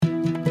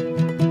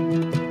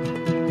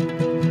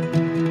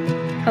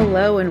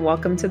Hello, and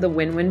welcome to the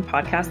Win-Win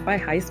podcast by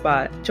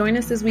HighSpot. Join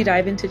us as we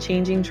dive into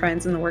changing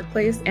trends in the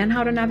workplace and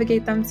how to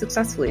navigate them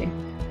successfully.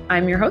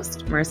 I'm your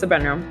host, Marissa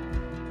Benro.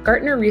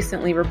 Gartner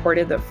recently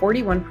reported that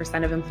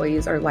 41% of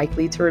employees are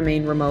likely to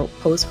remain remote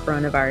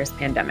post-coronavirus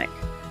pandemic.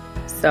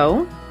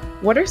 So,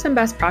 what are some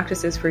best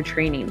practices for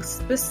training,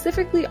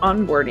 specifically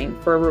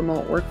onboarding for a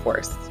remote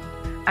workforce?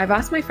 I've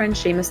asked my friend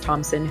Seamus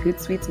Thompson,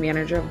 Hootsuite's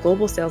manager of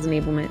global sales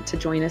enablement, to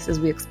join us as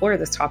we explore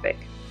this topic.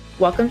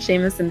 Welcome,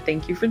 Seamus, and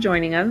thank you for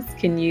joining us.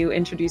 Can you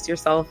introduce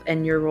yourself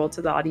and your role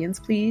to the audience,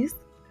 please?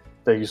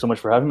 Thank you so much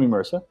for having me,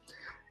 Marissa.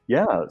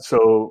 Yeah,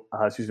 so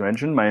as you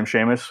mentioned, my name's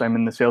Seamus. I'm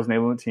in the sales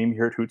enablement team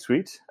here at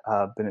Hootsuite.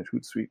 I've been at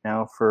Hootsuite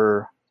now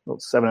for about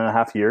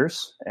 7.5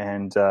 years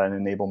and in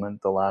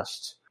enablement the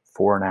last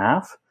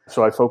 4.5.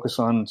 So I focus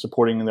on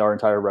supporting our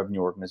entire revenue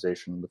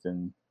organization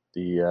within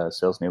the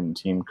sales enablement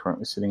team,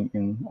 currently sitting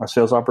in our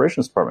sales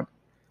operations department.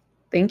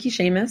 Thank you,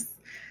 Seamus.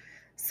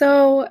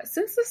 So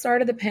since the start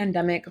of the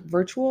pandemic,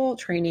 virtual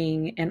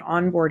training and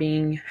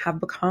onboarding have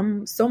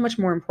become so much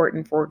more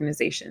important for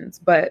organizations,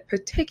 but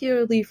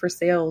particularly for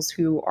sales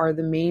who are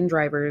the main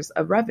drivers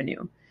of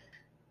revenue.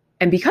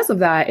 And because of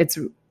that, it's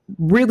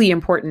really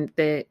important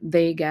that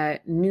they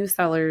get new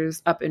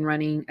sellers up and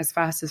running as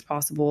fast as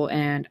possible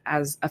and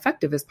as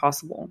effective as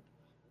possible.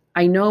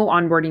 I know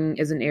onboarding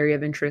is an area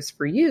of interest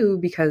for you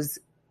because,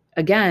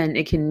 again,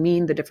 it can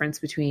mean the difference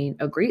between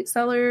a great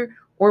seller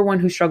or one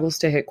who struggles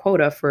to hit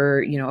quota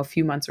for, a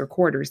few months or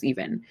quarters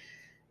even.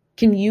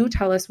 Can you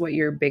tell us what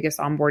your biggest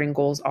onboarding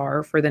goals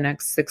are for the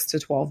next 6 to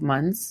 12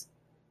 months?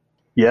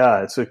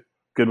 Yeah, it's a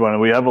good one.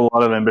 We have a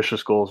lot of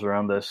ambitious goals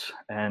around this.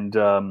 And,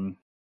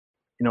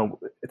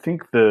 I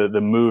think the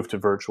move to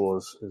virtual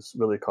has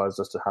really caused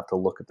us to have to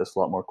look at this a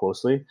lot more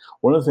closely.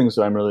 One of the things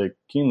that I'm really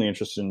keenly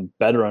interested in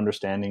better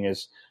understanding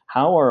is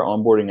how our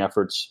onboarding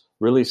efforts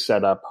really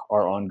set up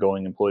our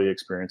ongoing employee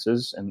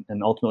experiences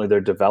and ultimately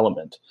their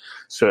development.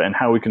 And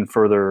how we can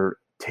further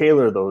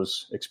tailor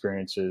those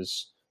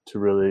experiences to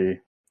really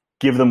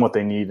give them what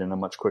they need in a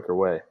much quicker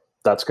way.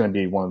 That's going to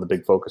be one of the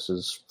big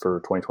focuses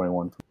for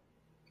 2021.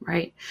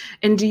 Right.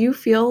 And do you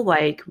feel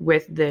like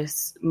with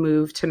this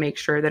move to make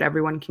sure that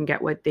everyone can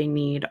get what they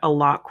need a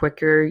lot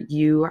quicker,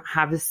 you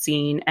have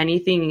seen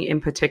anything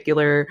in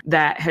particular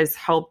that has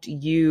helped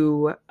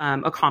you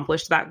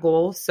accomplish that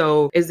goal?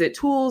 So is it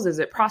tools? Is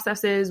it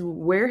processes?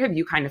 Where have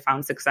you kind of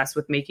found success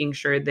with making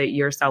sure that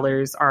your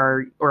sellers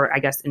are, or I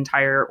guess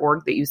entire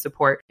org that you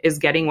support, is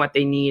getting what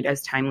they need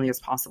as timely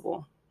as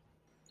possible?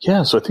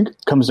 Yeah, so I think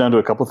it comes down to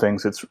a couple of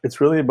things. It's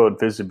really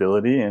about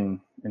visibility and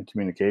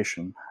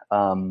communication.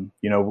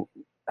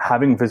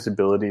 Having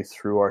visibility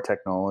through our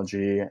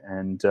technology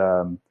and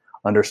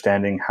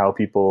understanding how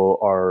people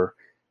are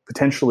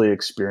potentially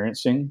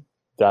experiencing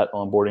that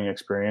onboarding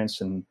experience,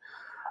 and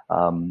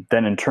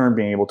then in turn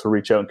being able to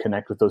reach out and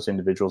connect with those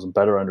individuals and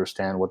better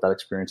understand what that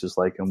experience is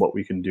like and what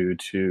we can do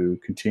to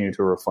continue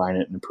to refine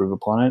it and improve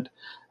upon it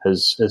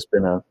has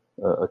been a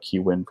key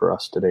win for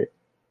us to date.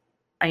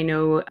 I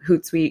know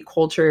Hootsuite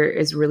culture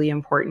is really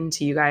important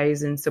to you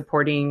guys in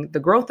supporting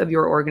the growth of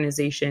your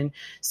organization.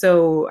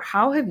 So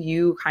how have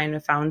you kind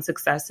of found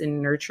success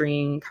in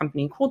nurturing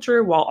company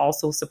culture while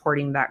also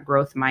supporting that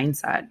growth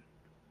mindset?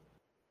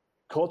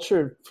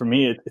 Culture, for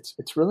me,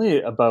 it's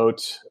really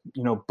about,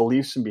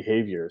 beliefs and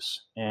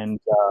behaviors. And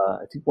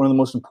I think one of the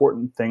most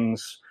important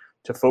things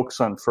to focus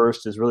on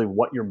first is really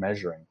what you're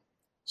measuring.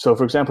 So,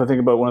 for example, I think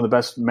about one of the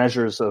best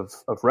measures of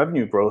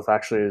revenue growth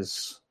actually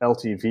is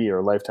LTV,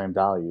 or lifetime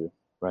value.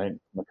 Right?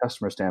 From a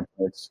customer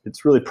standpoint,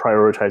 it's really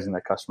prioritizing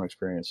that customer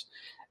experience.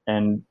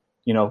 And,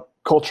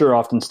 culture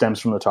often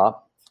stems from the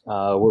top.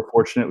 We're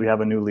fortunate we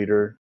have a new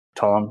leader,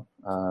 Tom,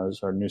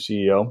 is our new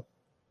CEO,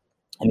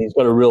 and he's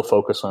got a real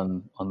focus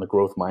on the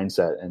growth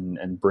mindset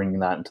and bringing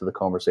that into the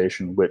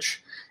conversation,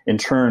 which in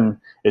turn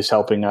is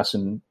helping us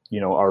in,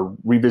 our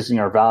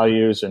revisiting our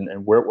values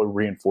and where we're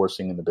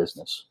reinforcing in the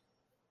business.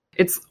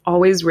 It's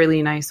always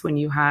really nice when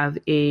you have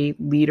a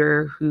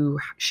leader who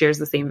shares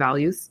the same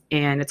values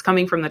and it's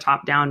coming from the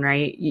top down,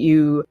 right?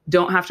 You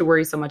don't have to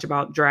worry so much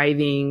about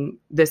driving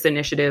this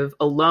initiative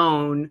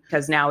alone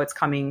because now it's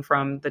coming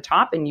from the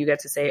top and you get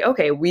to say,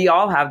 okay, we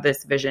all have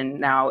this vision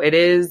now. It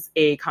is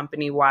a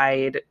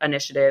company-wide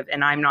initiative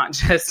and I'm not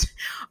just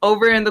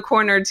over in the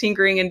corner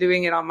tinkering and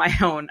doing it on my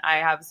own. I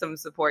have some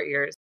support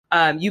here.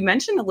 You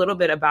mentioned a little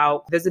bit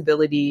about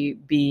visibility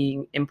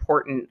being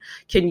important.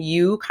 Can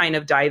you kind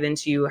of dive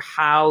into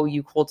how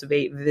you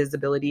cultivate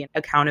visibility and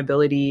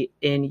accountability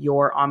in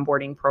your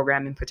onboarding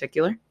program in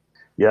particular?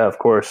 Yeah, of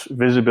course.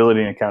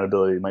 Visibility and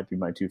accountability might be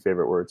my two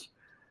favorite words.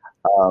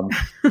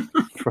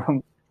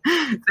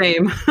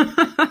 Same.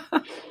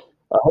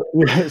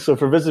 So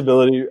for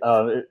visibility,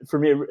 for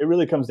me, it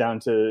really comes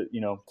down to,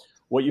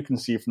 what you can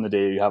see from the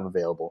data you have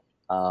available.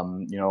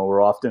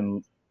 We're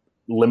often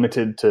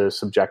limited to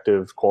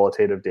subjective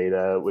qualitative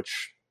data,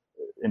 which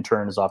in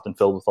turn is often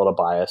filled with a lot of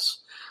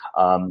bias.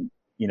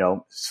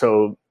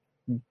 So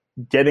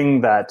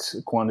getting that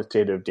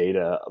quantitative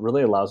data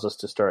really allows us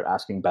to start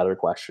asking better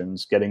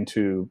questions, getting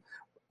to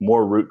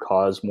more root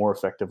cause more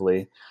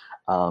effectively,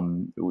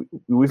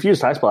 We've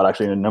used HighSpot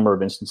actually in a number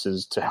of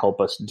instances to help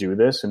us do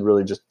this and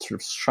really just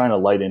sort of shine a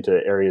light into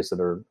areas that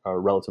are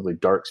relatively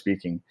dark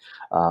speaking.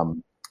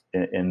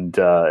 And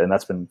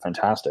that's been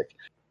fantastic.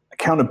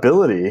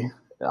 Accountability,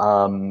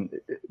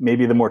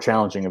 maybe the more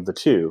challenging of the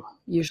two.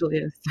 Usually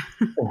is.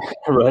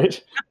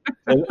 Right.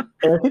 And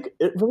I think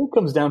it really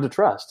comes down to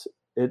trust.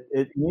 You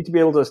need to be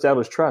able to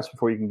establish trust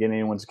before you can get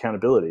anyone's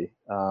accountability.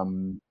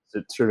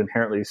 It sort of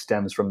inherently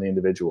stems from the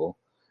individual.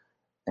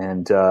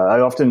 And I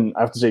often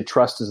say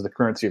trust is the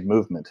currency of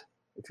movement.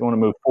 If you want to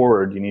move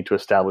forward, you need to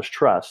establish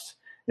trust.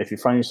 And if you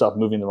find yourself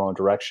moving the wrong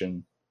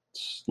direction,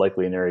 it's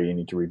likely an area you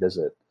need to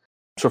revisit.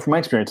 So from my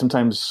experience,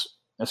 sometimes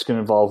this can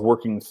involve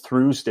working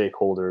through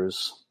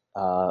stakeholders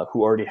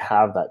who already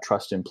have that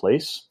trust in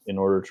place in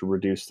order to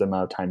reduce the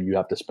amount of time you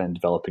have to spend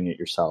developing it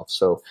yourself.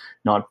 So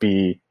not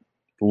be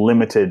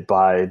limited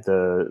by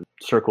the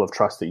circle of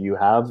trust that you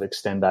have,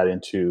 extend that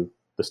into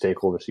the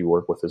stakeholders you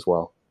work with as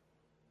well.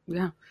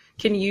 Yeah.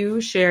 Can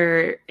you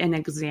share an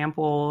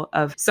example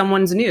of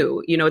someone's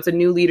new, it's a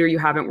new leader you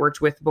haven't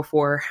worked with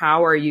before.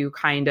 How are you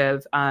kind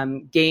of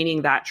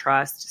gaining that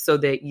trust so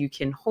that you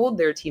can hold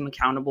their team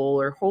accountable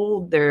or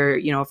hold their,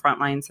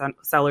 frontline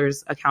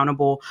sellers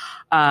accountable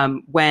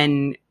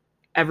when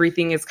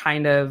everything is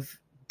kind of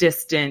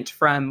distant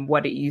from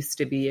what it used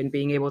to be, and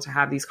being able to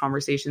have these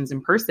conversations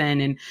in person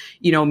and,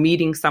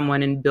 meeting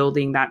someone and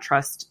building that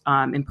trust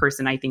in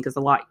person, I think is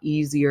a lot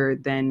easier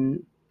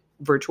than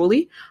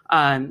virtually.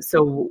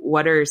 So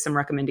what are some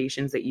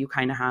recommendations that you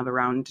kind of have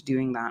around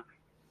doing that?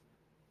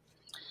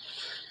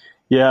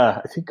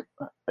 Yeah, I think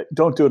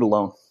don't do it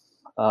alone.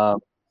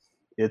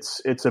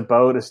 It's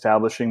about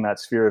establishing that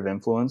sphere of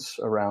influence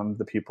around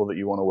the people that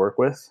you want to work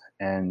with.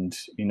 And,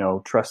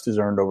 trust is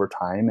earned over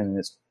time, and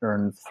it's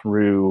earned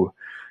through,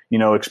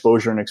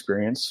 exposure and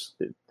experience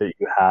that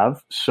you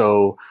have.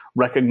 So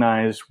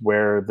recognize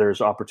where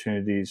there's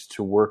opportunities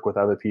to work with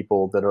other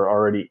people that are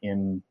already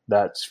in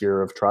that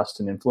sphere of trust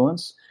and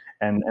influence,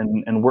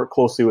 and work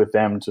closely with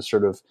them to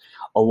sort of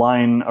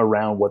align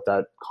around what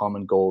that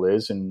common goal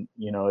is. And,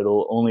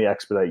 it'll only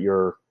expedite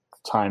your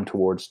time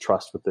towards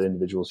trust with the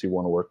individuals you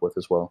want to work with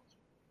as well.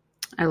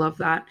 I love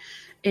that.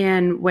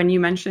 And when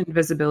you mentioned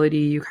visibility,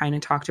 you kind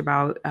of talked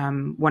about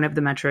one of the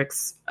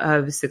metrics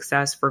of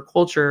success for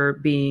culture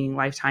being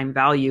lifetime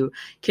value.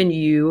 Can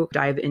you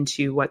dive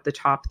into what the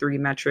top 3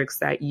 metrics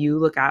that you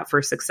look at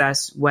for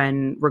success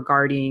when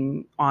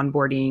regarding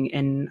onboarding,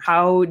 and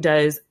how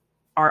does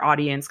our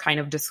audience kind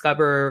of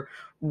discover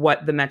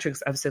what the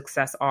metrics of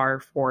success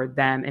are for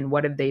them, and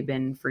what have they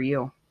been for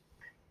you?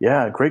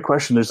 Yeah, great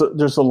question.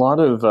 There's a lot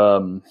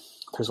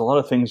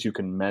of things you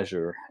can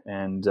measure,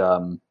 and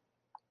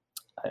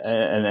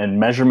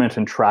measurement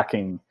and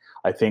tracking,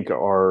 I think,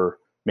 are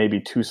maybe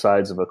two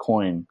sides of a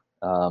coin.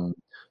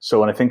 So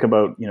when I think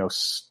about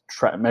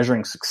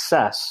measuring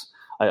success,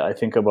 I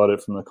think about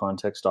it from the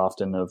context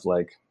often of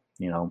like,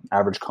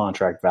 average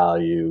contract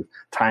value,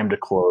 time to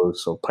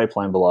close, so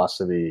pipeline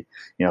velocity,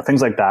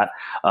 things like that.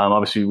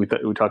 Obviously, we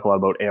talk a lot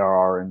about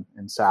ARR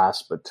and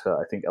SaaS, but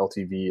I think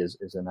LTV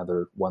is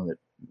another one that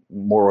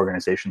more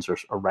organizations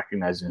are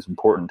recognizing as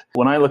important.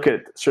 When I look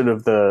at sort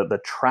of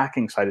the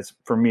tracking side,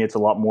 for me, it's a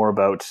lot more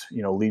about,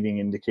 leading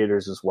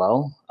indicators as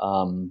well,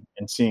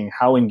 and seeing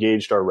how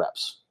engaged are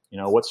reps.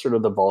 What's sort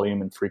of the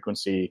volume and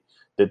frequency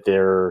that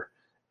they're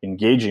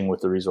engaging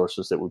with the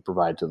resources that we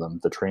provide to them,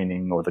 the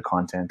training or the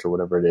content or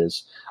whatever it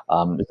is.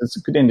 It's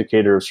a good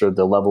indicator of sort of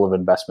the level of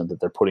investment that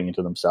they're putting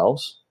into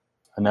themselves.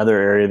 Another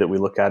area that we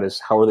look at is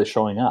how are they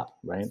showing up,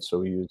 right? So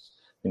we use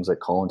things like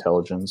Call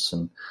Intelligence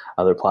and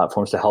other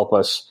platforms to help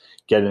us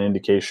get an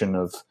indication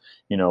of,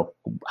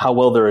 how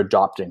well they're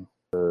adopting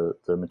the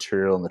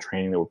material and the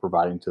training that we're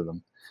providing to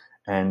them.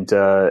 And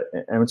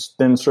it's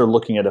then sort of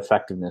looking at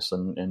effectiveness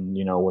and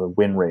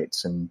win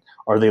rates, and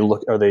are they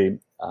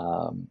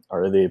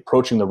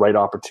approaching the right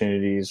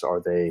opportunities? Are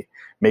they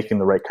making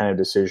the right kind of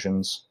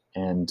decisions?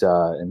 And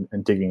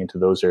digging into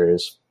those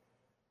areas.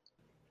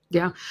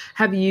 Yeah.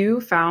 Have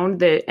you found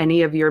that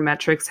any of your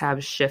metrics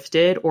have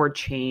shifted or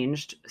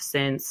changed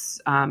since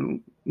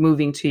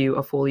moving to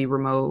a fully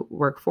remote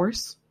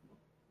workforce?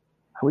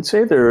 I would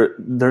say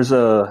there's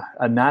a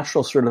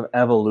natural sort of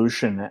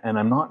evolution, and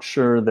I'm not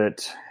sure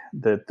that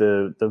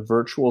the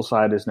virtual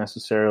side has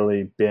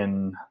necessarily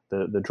been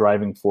the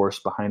driving force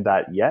behind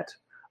that yet.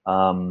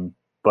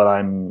 But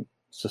I'm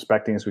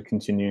suspecting as we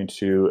continue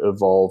to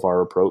evolve our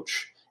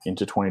approach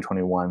into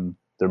 2021,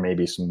 there may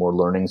be some more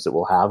learnings that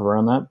we'll have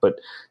around that. But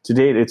to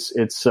date,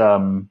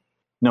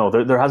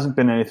 there hasn't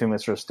been anything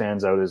that sort of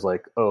stands out as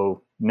like,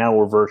 oh, now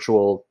we're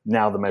virtual,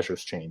 now the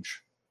measures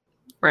change.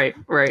 Right.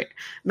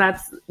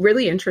 That's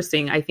really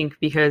interesting, I think,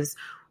 because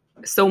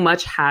so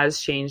much has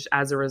changed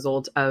as a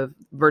result of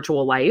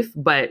virtual life,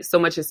 but so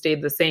much has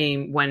stayed the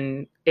same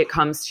when it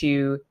comes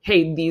to,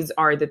 hey, these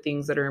are the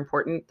things that are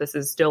important. This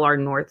is still our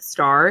North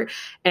Star.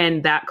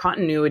 And that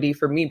continuity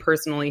for me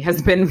personally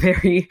has been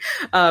very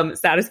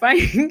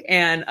satisfying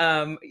and,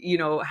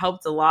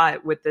 helped a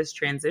lot with this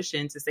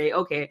transition to say,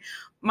 okay,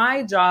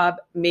 my job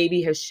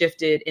maybe has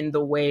shifted in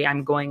the way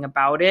I'm going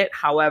about it.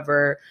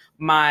 However,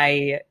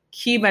 my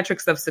key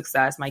metrics of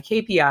success, my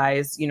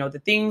KPIs, the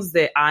things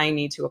that I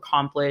need to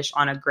accomplish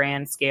on a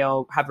grand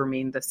scale have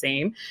remained the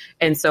same.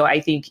 And so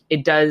I think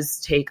it does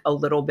take a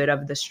little bit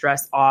of the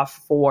stress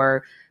off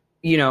for,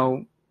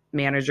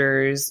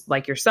 managers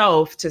like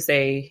yourself to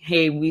say,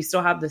 hey, we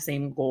still have the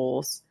same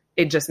goals.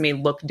 It just may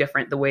look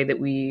different the way that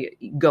we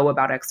go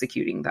about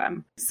executing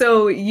them.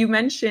 So you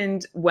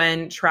mentioned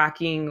when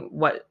tracking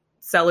what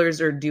sellers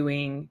are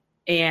doing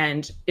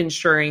and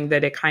ensuring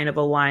that it kind of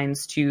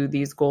aligns to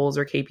these goals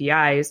or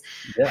KPIs.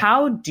 Yeah.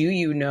 How do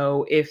you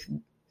know if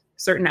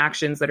certain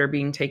actions that are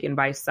being taken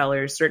by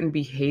sellers, certain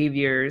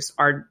behaviors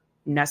are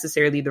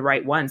necessarily the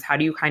right ones? How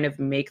do you kind of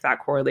make that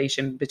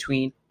correlation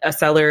between a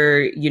seller,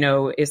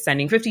 is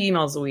sending 50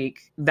 emails a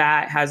week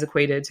that has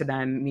equated to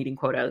them meeting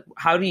quota?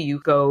 How do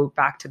you go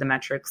back to the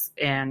metrics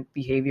and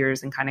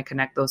behaviors and kind of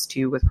connect those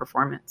two with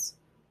performance?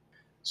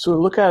 So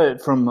look at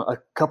it from a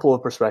couple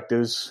of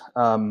perspectives.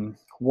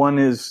 One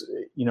is,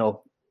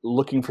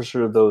 looking for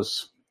sort of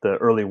the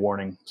early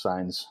warning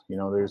signs.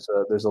 There's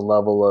a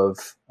level of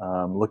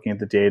looking at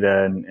the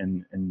data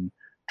and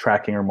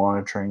tracking or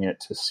monitoring it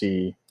to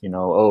see,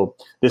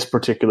 this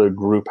particular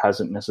group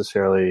hasn't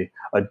necessarily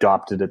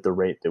adopted at the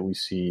rate that we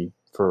see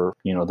for,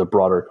 the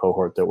broader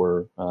cohort that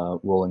we're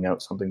rolling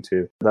out something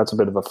to. That's a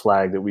bit of a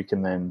flag that we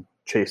can then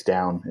chase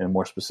down in a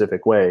more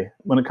specific way.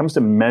 When it comes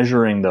to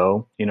measuring,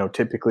 though,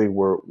 typically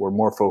we're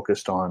more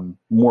focused on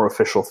more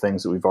official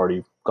things that we've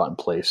already got in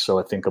place. So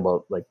I think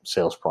about like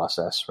sales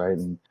process, right?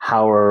 And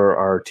how are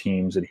our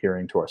teams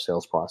adhering to our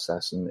sales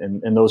process?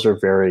 And those are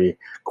very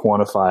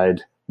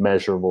quantified,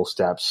 measurable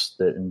steps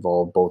that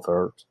involve both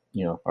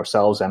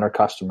ourselves and our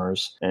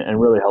customers and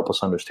really help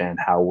us understand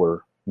how we're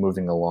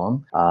moving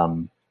along.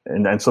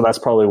 And so that's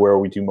probably where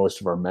we do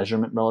most of our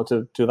measurement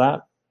relative to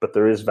that. But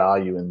there is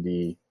value in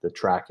the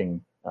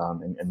tracking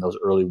and those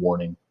early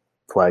warning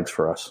flags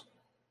for us.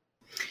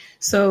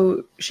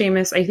 So,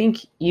 Seamus, I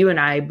think you and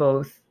I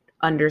both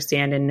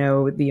understand and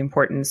know the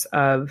importance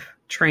of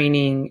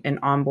training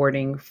and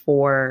onboarding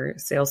for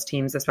sales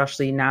teams,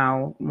 especially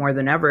now more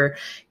than ever.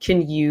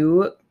 Can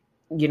you,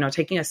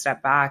 taking a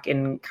step back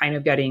and kind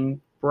of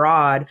getting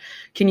broad,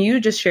 can you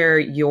just share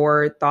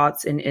your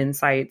thoughts and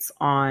insights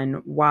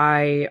on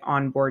why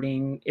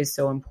onboarding is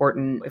so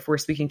important? If we're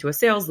speaking to a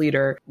sales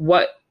leader,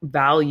 what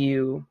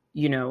value,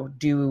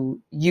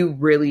 do you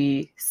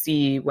really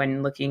see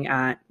when looking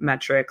at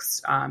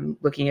metrics,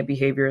 looking at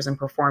behaviors and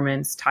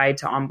performance tied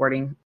to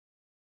onboarding?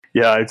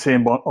 Yeah, I'd say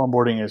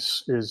onboarding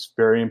is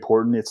very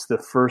important. It's the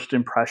first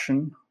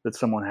impression that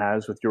someone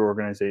has with your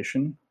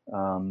organization.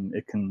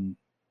 It can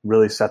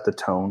really set the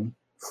tone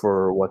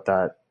for what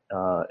that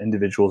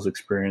individual's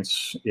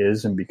experience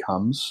is and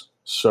becomes.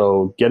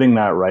 So getting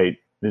that right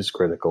is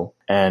critical.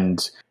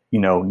 And,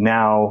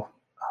 now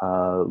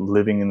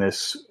living in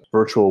this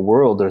virtual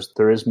world,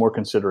 there is more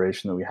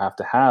consideration that we have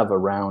to have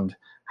around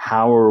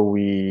how are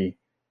we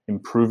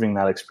improving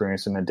that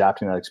experience and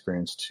adapting that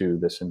experience to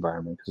this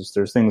environment. Because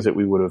there's things that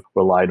we would have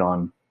relied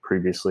on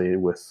previously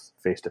with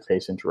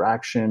face-to-face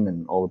interaction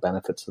and all the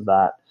benefits of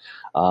that.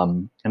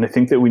 And I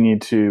think that we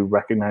need to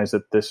recognize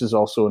that this is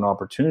also an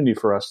opportunity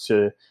for us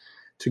to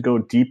go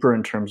deeper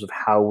in terms of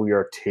how we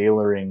are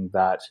tailoring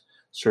that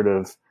sort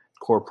of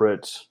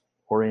corporate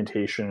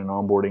orientation and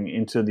onboarding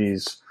into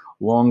these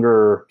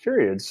longer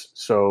periods.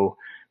 So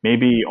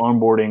maybe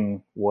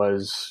onboarding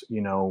was,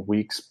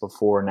 weeks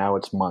before, now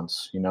it's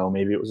months.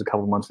 Maybe it was a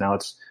couple of months, now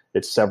it's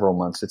several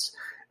months. It's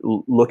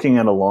looking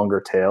at a longer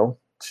tail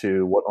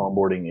to what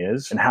onboarding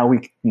is and how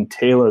we can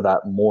tailor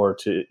that more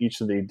to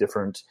each of the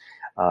different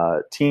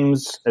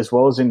teams as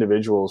well as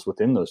individuals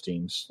within those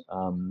teams.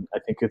 I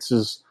think it's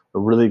a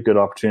really good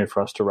opportunity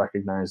for us to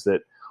recognize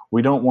that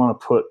we don't want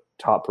to put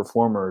top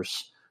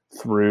performers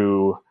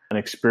through an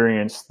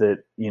experience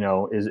that,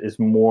 is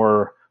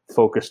more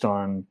focused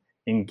on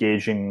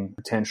engaging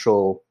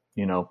potential,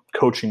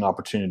 coaching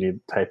opportunity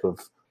type of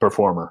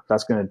performer.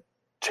 That's going to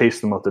chase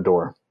them out the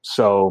door.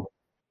 So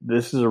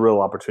this is a real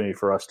opportunity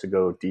for us to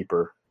go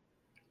deeper.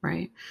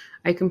 Right.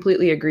 I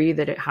completely agree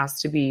that it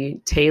has to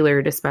be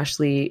tailored,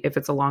 especially if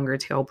it's a longer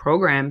tail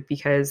program,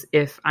 because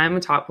if I'm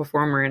a top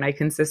performer and I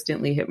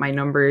consistently hit my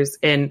numbers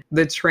and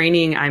the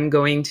training I'm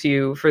going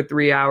to for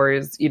 3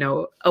 hours,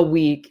 a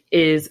week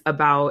is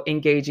about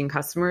engaging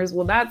customers,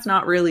 well, that's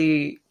not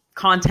really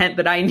content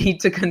that I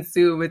need to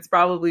consume. It's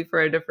probably for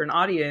a different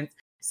audience.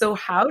 So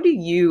how do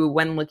you,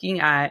 when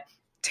looking at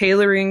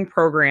tailoring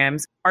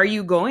programs, are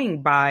you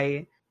going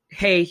by,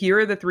 hey, here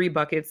are the 3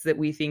 buckets that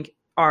we think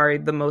are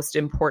the most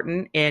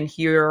important, and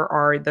here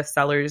are the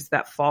sellers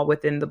that fall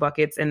within the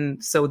buckets,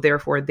 and so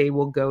therefore they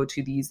will go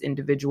to these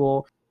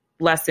individual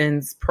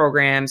lessons,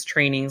 programs,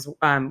 trainings,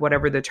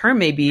 whatever the term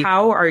may be?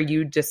 How are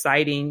you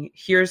deciding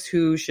here's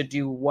who should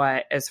do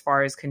what as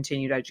far as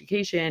continued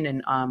education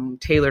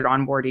and tailored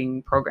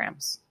onboarding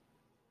programs?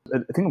 I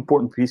think an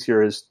important piece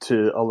here is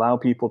to allow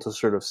people to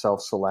sort of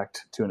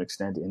self-select to an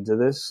extent into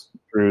this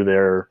through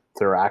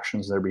their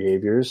actions, their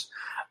behaviors.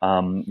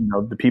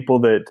 The people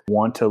that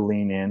want to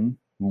lean in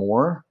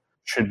more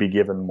should be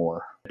given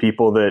more.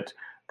 People that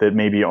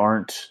maybe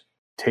aren't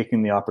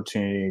taking the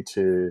opportunity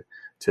to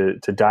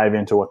dive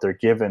into what they're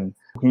given,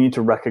 we need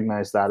to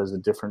recognize that as a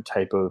different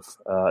type of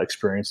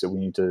experience that we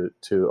need to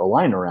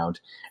align around.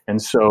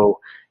 And so,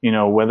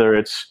 whether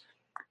it's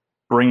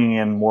bringing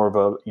in more of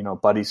a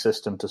buddy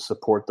system to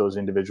support those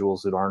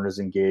individuals that aren't as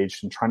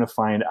engaged, and trying to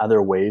find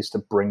other ways to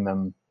bring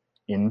them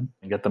in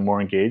and get them more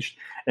engaged.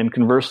 And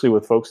conversely,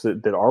 with folks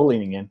that are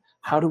leaning in,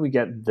 how do we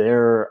get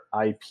their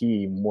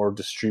IP more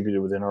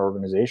distributed within our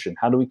organization?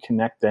 How do we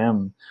connect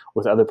them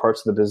with other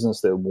parts of the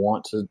business that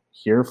want to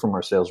hear from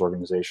our sales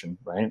organization,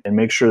 right? And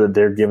make sure that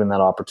they're given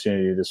that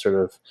opportunity to sort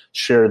of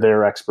share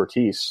their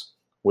expertise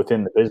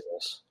within the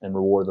business and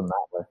reward them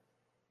that way.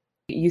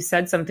 You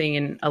said something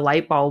and a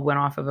light bulb went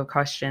off of a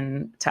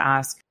question to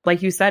ask.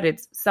 Like you said,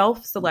 it's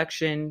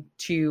self-selection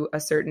to a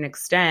certain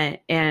extent,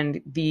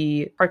 and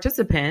the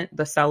participant,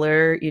 the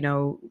seller,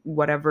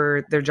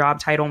 whatever their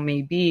job title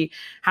may be,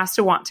 has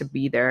to want to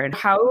be there. And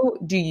how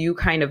do you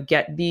kind of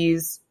get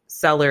these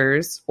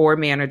sellers or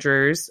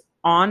managers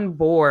on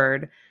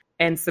board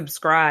and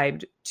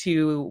subscribed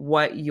to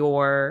what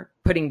you're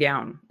putting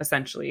down,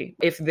 essentially?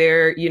 If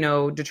they're,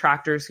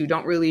 detractors who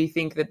don't really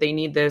think that they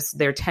need this,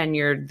 they're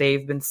tenured,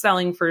 they've been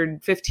selling for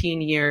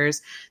 15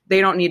 years,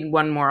 they don't need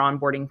one more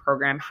onboarding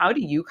program. How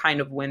do you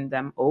kind of win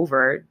them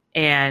over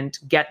and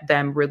get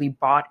them really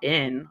bought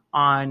in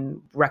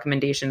on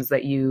recommendations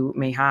that you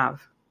may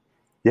have?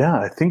 Yeah,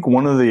 I think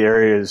one of the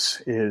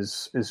areas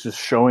is just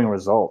showing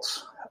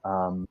results.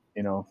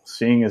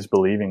 Seeing is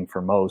believing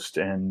for most.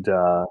 And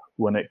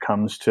when it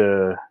comes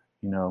to,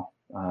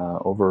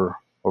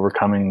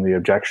 overcoming the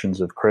objections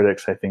of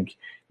critics, I think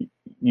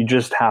you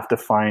just have to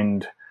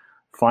find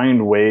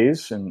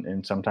ways,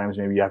 and sometimes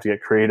maybe you have to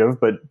get creative,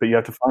 but you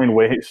have to find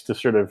ways to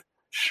sort of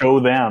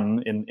show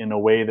them in a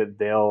way that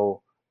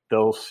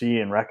they'll see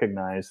and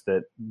recognize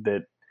that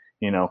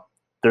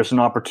there's an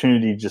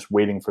opportunity just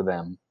waiting for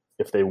them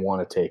if they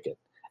want to take it.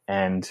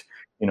 And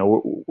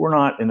we're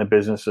not in the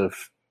business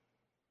of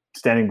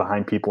standing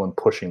behind people and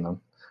pushing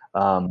them.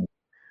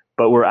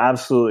 But we're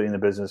absolutely in the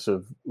business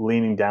of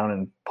leaning down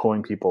and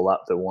pulling people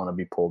up that want to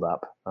be pulled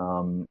up.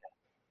 And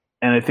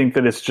I think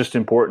that it's just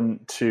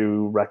important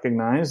to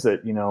recognize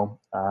that,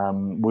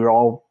 we're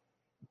all,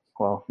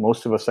 well,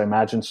 most of us, I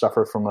imagine,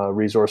 suffer from a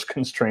resource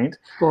constraint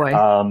in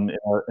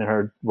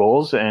our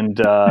roles. And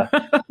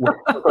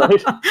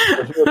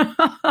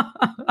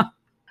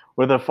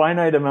with a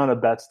finite amount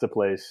of bets to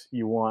place,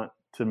 you want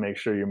to make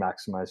sure you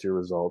maximize your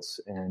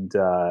results. And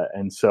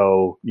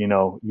so,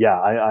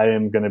 I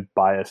am going to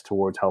bias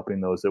towards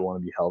helping those that want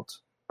to be helped,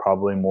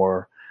 probably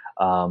more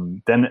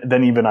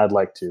than even I'd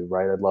like to,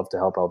 right? I'd love to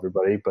help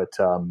everybody, but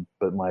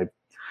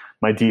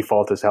my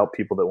default is help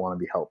people that want to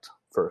be helped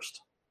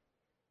first.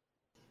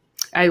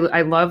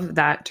 I love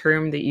that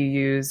term that you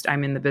used.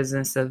 I'm in the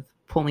business of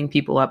pulling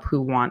people up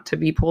who want to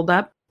be pulled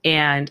up.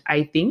 And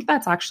I think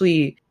that's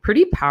actually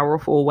pretty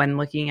powerful when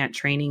looking at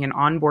training and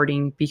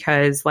onboarding,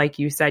 because like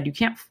you said, you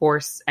can't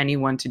force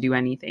anyone to do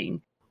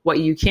anything.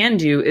 What you can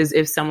do is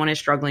if someone is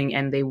struggling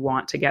and they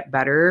want to get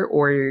better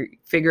or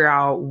figure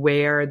out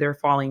where they're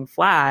falling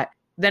flat,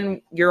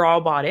 then you're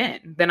all bought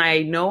in. Then I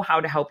know how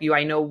to help you.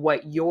 I know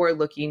what you're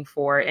looking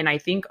for. And I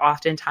think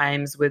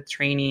oftentimes with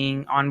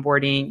training,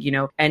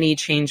 onboarding, any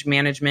change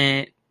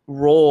management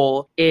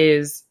role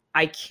is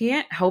I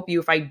can't help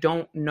you if I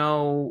don't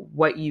know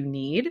what you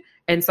need.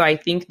 And so I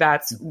think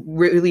that's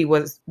really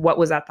was what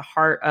was at the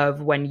heart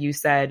of when you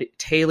said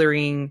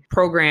tailoring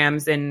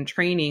programs and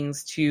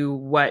trainings to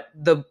what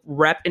the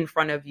rep in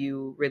front of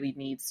you really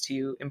needs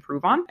to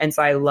improve on. And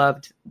so I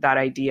loved that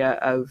idea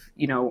of,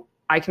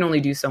 I can only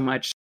do so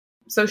much.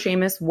 So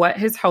Seamus, what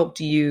has helped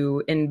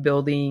you in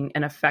building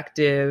an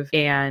effective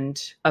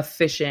and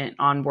efficient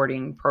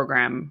onboarding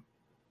program?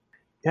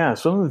 Yeah,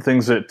 some of the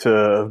things that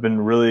have been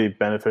really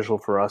beneficial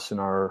for us in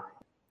our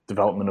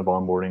development of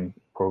onboarding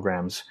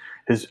programs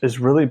has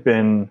really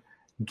been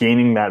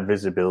gaining that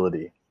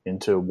visibility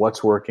into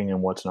what's working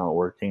and what's not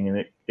working.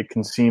 And it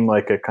can seem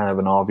like a kind of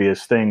an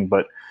obvious thing,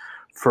 but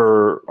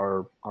for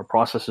our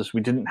processes,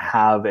 we didn't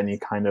have any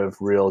kind of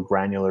real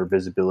granular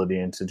visibility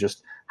into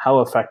just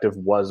how effective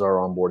was our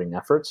onboarding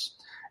efforts.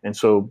 And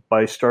so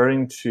by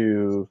starting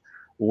to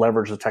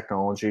leverage the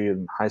technology,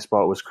 and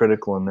HighSpot was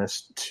critical in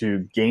this,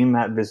 to gain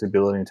that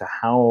visibility into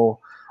how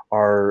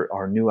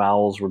our new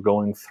owls were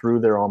going through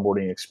their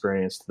onboarding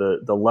experience,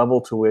 the level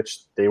to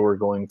which they were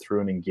going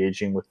through and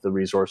engaging with the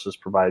resources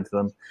provided to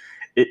them.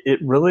 It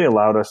really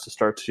allowed us to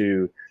start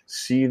to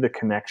see the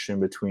connection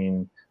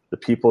between the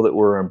people that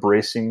were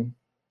embracing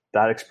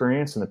that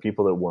experience and the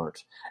people that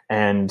weren't.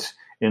 And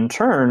in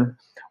turn,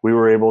 we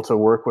were able to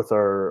work with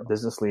our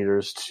business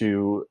leaders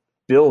to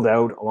build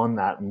out on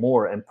that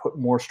more and put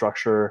more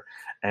structure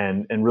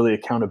and really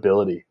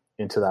accountability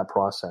into that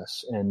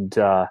process. And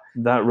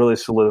that really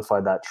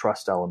solidified that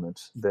trust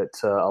element that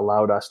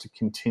allowed us to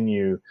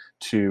continue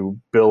to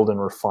build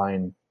and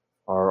refine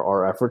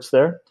our efforts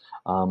there.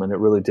 And it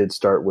really did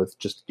start with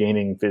just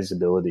gaining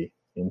visibility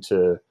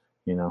into,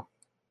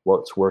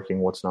 what's working,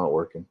 what's not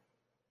working.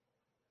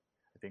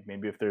 I think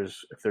maybe if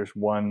there's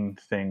one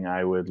thing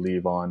I would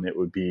leave on, it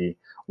would be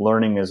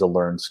learning is a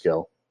learned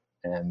skill.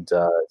 And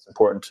it's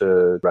important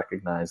to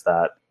recognize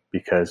that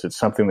because it's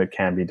something that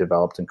can be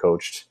developed and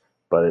coached,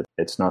 but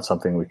it's not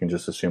something we can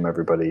just assume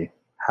everybody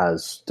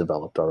has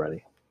developed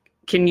already.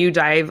 Can you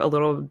dive a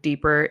little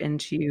deeper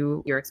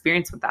into your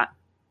experience with that?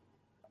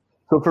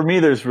 So for me,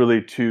 there's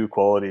really two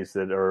qualities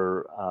that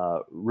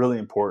are really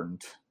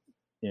important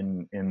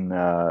in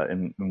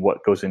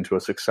what goes into a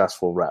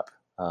successful rep.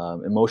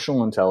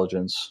 Emotional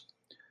intelligence,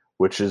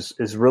 which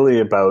is really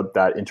about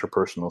that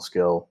interpersonal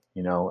skill,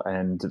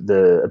 and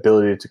the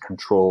ability to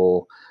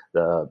control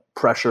the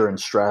pressure and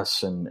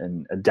stress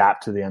and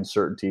adapt to the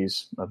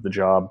uncertainties of the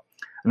job.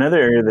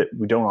 Another area that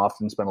we don't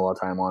often spend a lot of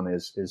time on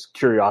is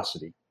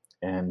curiosity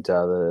and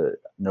the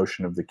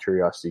notion of the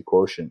curiosity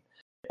quotient.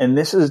 And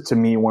this is, to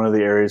me, one of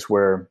the areas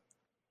where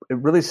it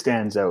really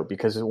stands out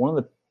because one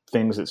of the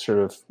things that sort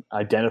of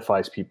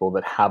identifies people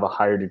that have a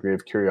higher degree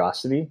of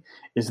curiosity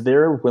is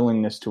their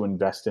willingness to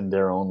invest in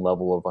their own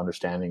level of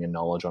understanding and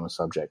knowledge on a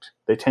subject.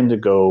 They tend to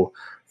go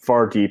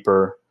far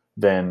deeper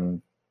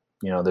than,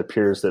 their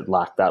peers that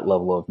lack that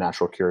level of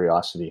natural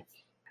curiosity.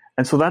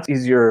 And so that's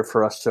easier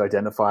for us to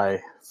identify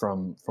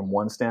from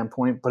one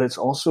standpoint, but it's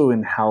also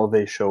in how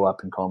they show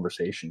up in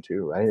conversation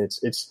too, right?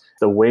 It's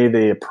the way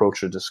they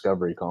approach a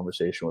discovery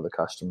conversation with a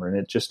customer. And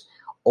it just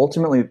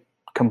ultimately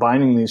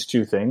combining these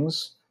two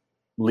things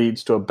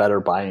leads to a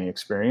better buying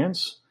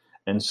experience.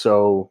 And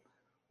so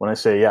when I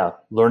say,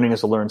 learning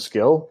is a learned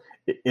skill,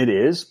 it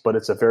is, but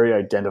it's a very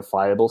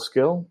identifiable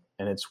skill.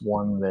 And it's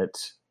one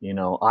that,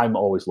 I'm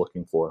always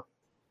looking for.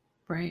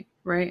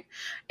 Right.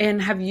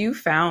 And have you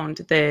found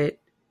that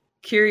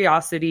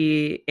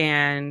curiosity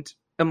and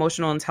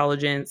emotional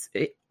intelligence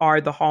are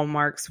the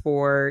hallmarks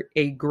for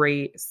a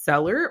great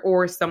seller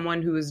or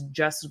someone who is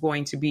just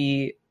going to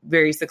be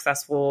very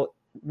successful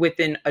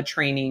within a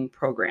training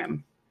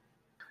program?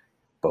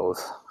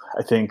 Both.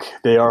 I think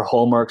they are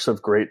hallmarks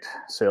of great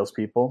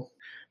salespeople.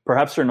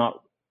 Perhaps they're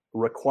not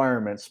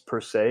requirements per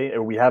se,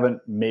 or we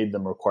haven't made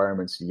them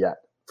requirements yet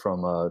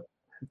from a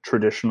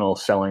traditional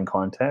selling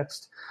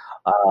context.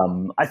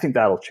 I think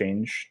that'll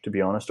change, to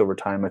be honest, over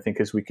time. I think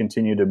as we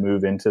continue to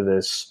move into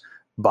this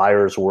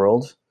buyer's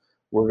world,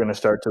 we're going to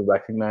start to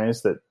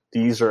recognize that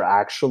these are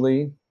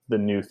actually the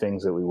new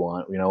things that we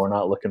want. We're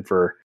not looking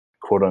for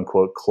quote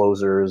unquote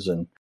closers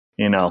and,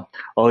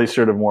 all these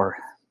sort of more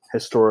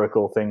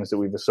historical things that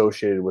we've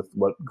associated with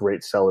what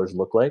great sellers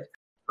look like.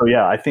 So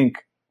I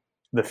think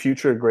the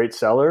future great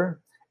seller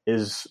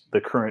is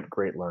the current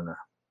great learner.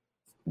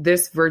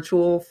 This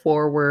virtual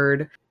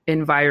forward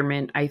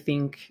environment, I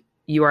think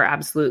you are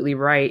absolutely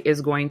right,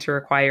 is going to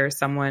require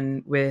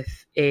someone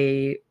with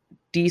a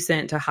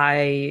decent to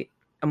high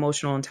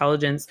emotional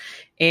intelligence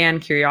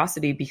and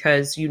curiosity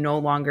because you no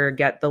longer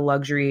get the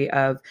luxury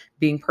of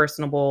being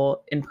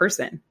personable in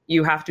person.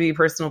 You have to be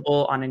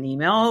personable on an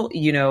email,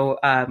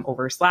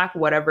 over Slack,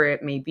 whatever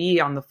it may be,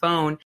 on the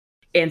phone.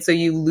 And so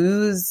you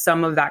lose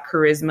some of that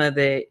charisma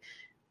that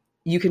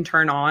you can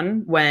turn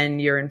on when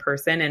you're in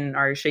person and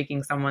are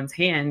shaking someone's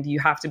hand. You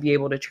have to be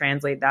able to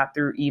translate that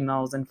through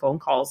emails and phone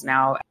calls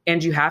now.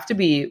 And you have to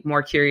be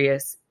more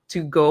curious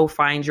to go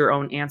find your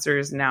own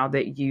answers now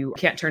that you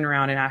can't turn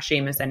around and ask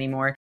Seamus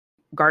anymore.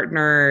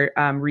 Gartner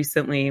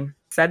recently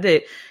said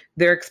that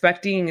they're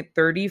expecting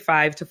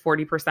 35 to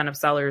 40% of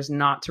sellers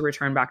not to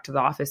return back to the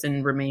office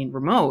and remain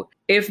remote.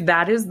 If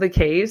that is the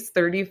case,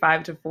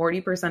 35 to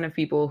 40% of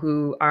people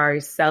who are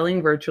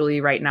selling virtually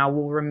right now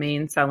will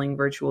remain selling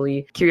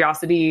virtually.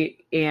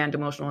 Curiosity and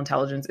emotional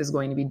intelligence is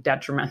going to be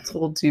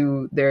detrimental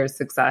to their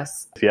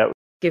success. Yep.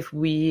 If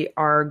we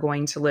are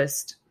going to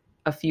list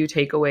a few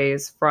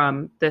takeaways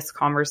from this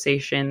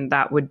conversation,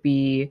 that would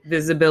be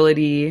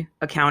visibility,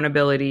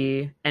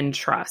 accountability, and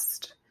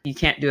trust. You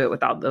can't do it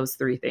without those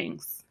three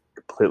things.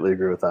 Completely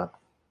agree with that.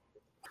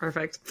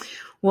 Perfect.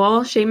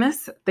 Well,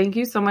 Seamus, thank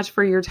you so much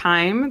for your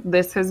time.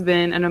 This has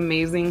been an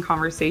amazing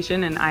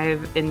conversation and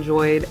I've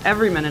enjoyed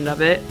every minute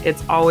of it.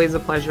 It's always a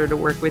pleasure to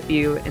work with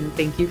you. And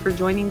thank you for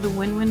joining the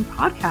Win-Win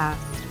podcast.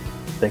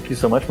 Thank you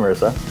so much,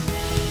 Marissa.